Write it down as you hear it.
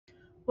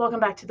Welcome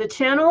back to the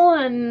channel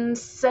and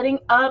setting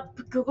up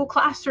Google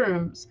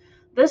Classrooms.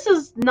 This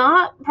is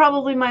not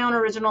probably my own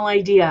original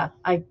idea.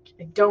 I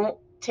don't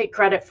take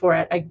credit for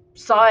it. I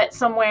saw it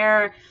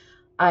somewhere.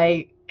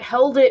 I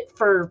held it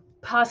for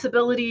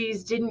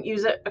possibilities, didn't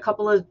use it a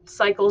couple of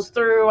cycles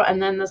through,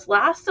 and then this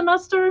last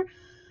semester,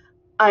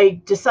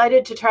 I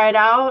decided to try it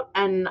out,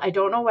 and I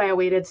don't know why I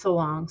waited so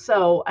long.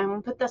 So I'm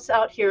going to put this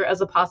out here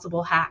as a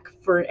possible hack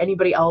for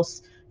anybody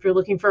else if you're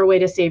looking for a way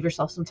to save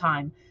yourself some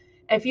time.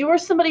 If you are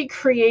somebody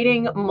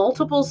creating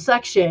multiple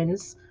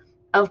sections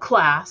of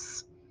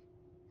class,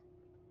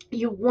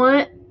 you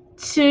want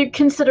to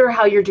consider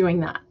how you're doing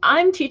that.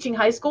 I'm teaching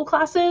high school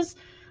classes,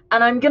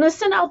 and I'm going to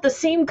send out the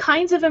same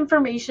kinds of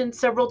information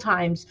several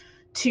times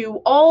to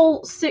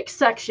all 6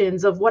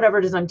 sections of whatever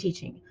it is I'm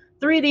teaching.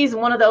 3 of these,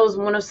 one of those,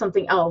 one of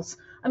something else.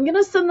 I'm going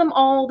to send them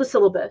all the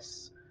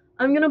syllabus.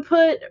 I'm going to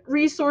put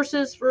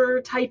resources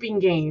for typing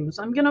games.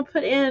 I'm going to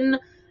put in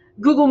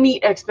Google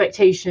Meet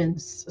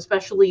expectations,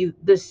 especially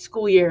this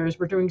school year as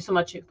we're doing so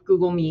much of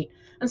Google Meet,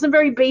 and some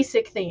very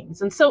basic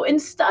things. And so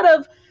instead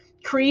of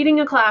creating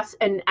a class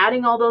and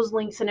adding all those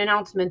links and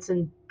announcements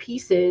and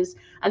pieces,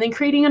 and then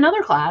creating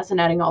another class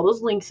and adding all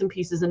those links and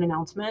pieces and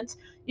announcements,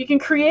 you can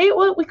create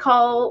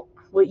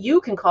what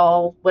you can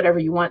call whatever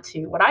you want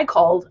to, what I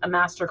called a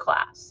master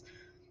class.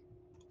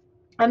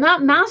 And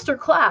that master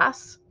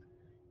class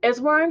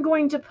is where I'm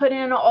going to put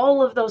in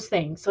all of those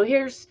things. So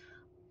here's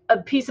a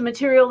piece of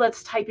material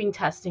that's typing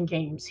tests and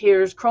games.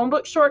 Here's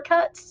Chromebook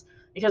shortcuts,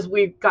 because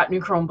we've got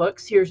new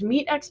Chromebooks. Here's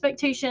Meet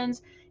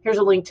expectations. Here's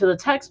a link to the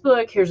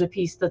textbook. Here's a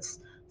piece that's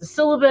the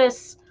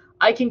syllabus.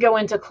 I can go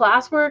into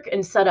classwork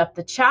and set up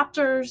the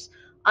chapters.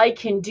 I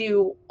can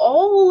do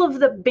all of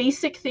the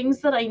basic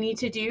things that I need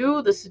to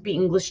do. This would be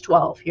English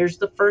 12. Here's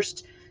the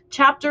first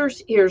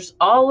chapters. Here's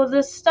all of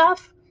this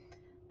stuff.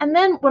 And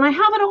then when I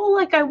have it all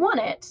like I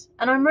want it,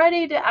 and I'm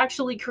ready to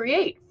actually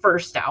create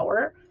first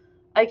hour,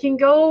 I can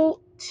go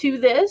to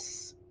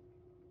this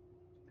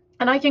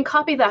and I can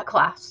copy that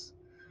class.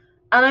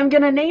 And I'm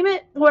going to name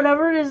it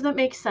whatever it is that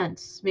makes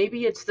sense.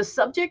 Maybe it's the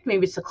subject,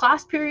 maybe it's the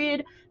class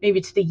period, maybe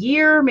it's the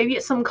year, maybe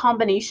it's some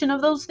combination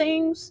of those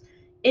things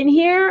in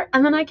here.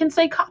 And then I can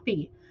say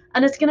copy.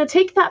 And it's going to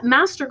take that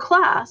master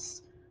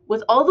class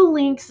with all the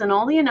links and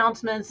all the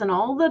announcements and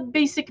all the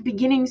basic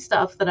beginning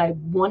stuff that I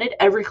wanted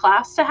every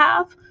class to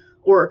have,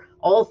 or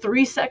all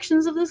 3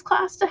 sections of this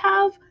class to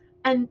have.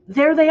 And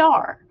there they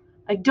are.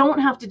 I don't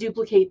have to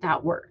duplicate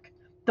that work.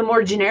 The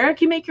more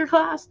generic you make your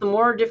class, the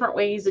more different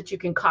ways that you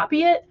can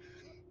copy it.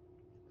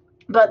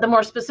 But the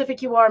more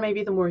specific you are,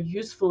 maybe the more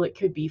useful it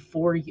could be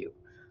for you.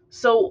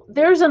 So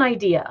there's an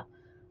idea.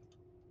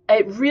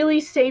 It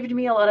really saved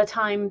me a lot of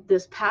time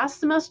this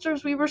past semester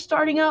as we were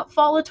starting out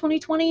fall of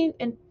 2020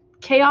 and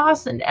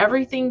chaos and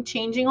everything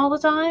changing all the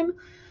time.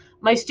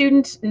 My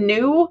students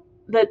knew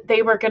that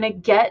they were going to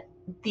get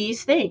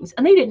these things,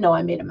 and they didn't know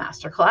I made a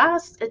master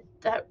class.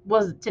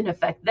 Didn't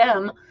affect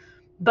them,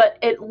 but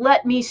it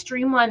let me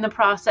streamline the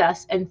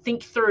process and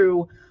think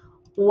through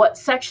what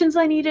sections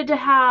I needed to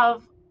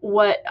have.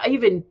 I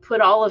even put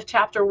all of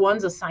chapter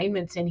 1's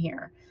assignments in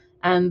here,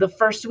 and the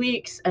first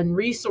weeks and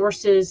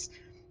resources,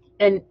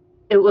 and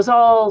it was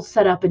all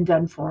set up and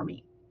done for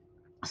me.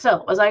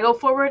 So as I go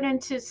forward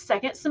into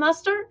second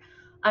semester,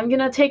 I'm going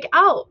to take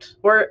out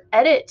or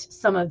edit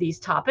some of these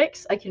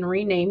topics. I can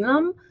rename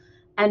them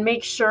and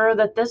make sure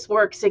that this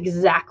works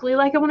exactly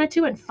like I want it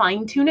to and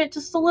fine tune it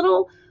just a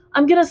little.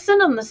 I'm going to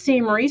send them the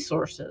same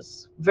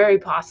resources, very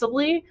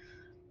possibly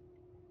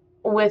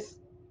with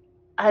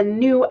a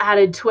new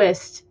added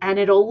twist, and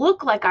it'll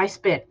look like I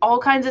spent all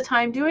kinds of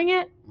time doing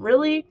it.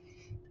 Really,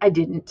 I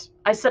didn't.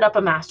 I set up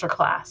a master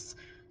class,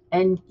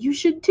 and you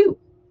should too.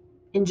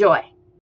 Enjoy.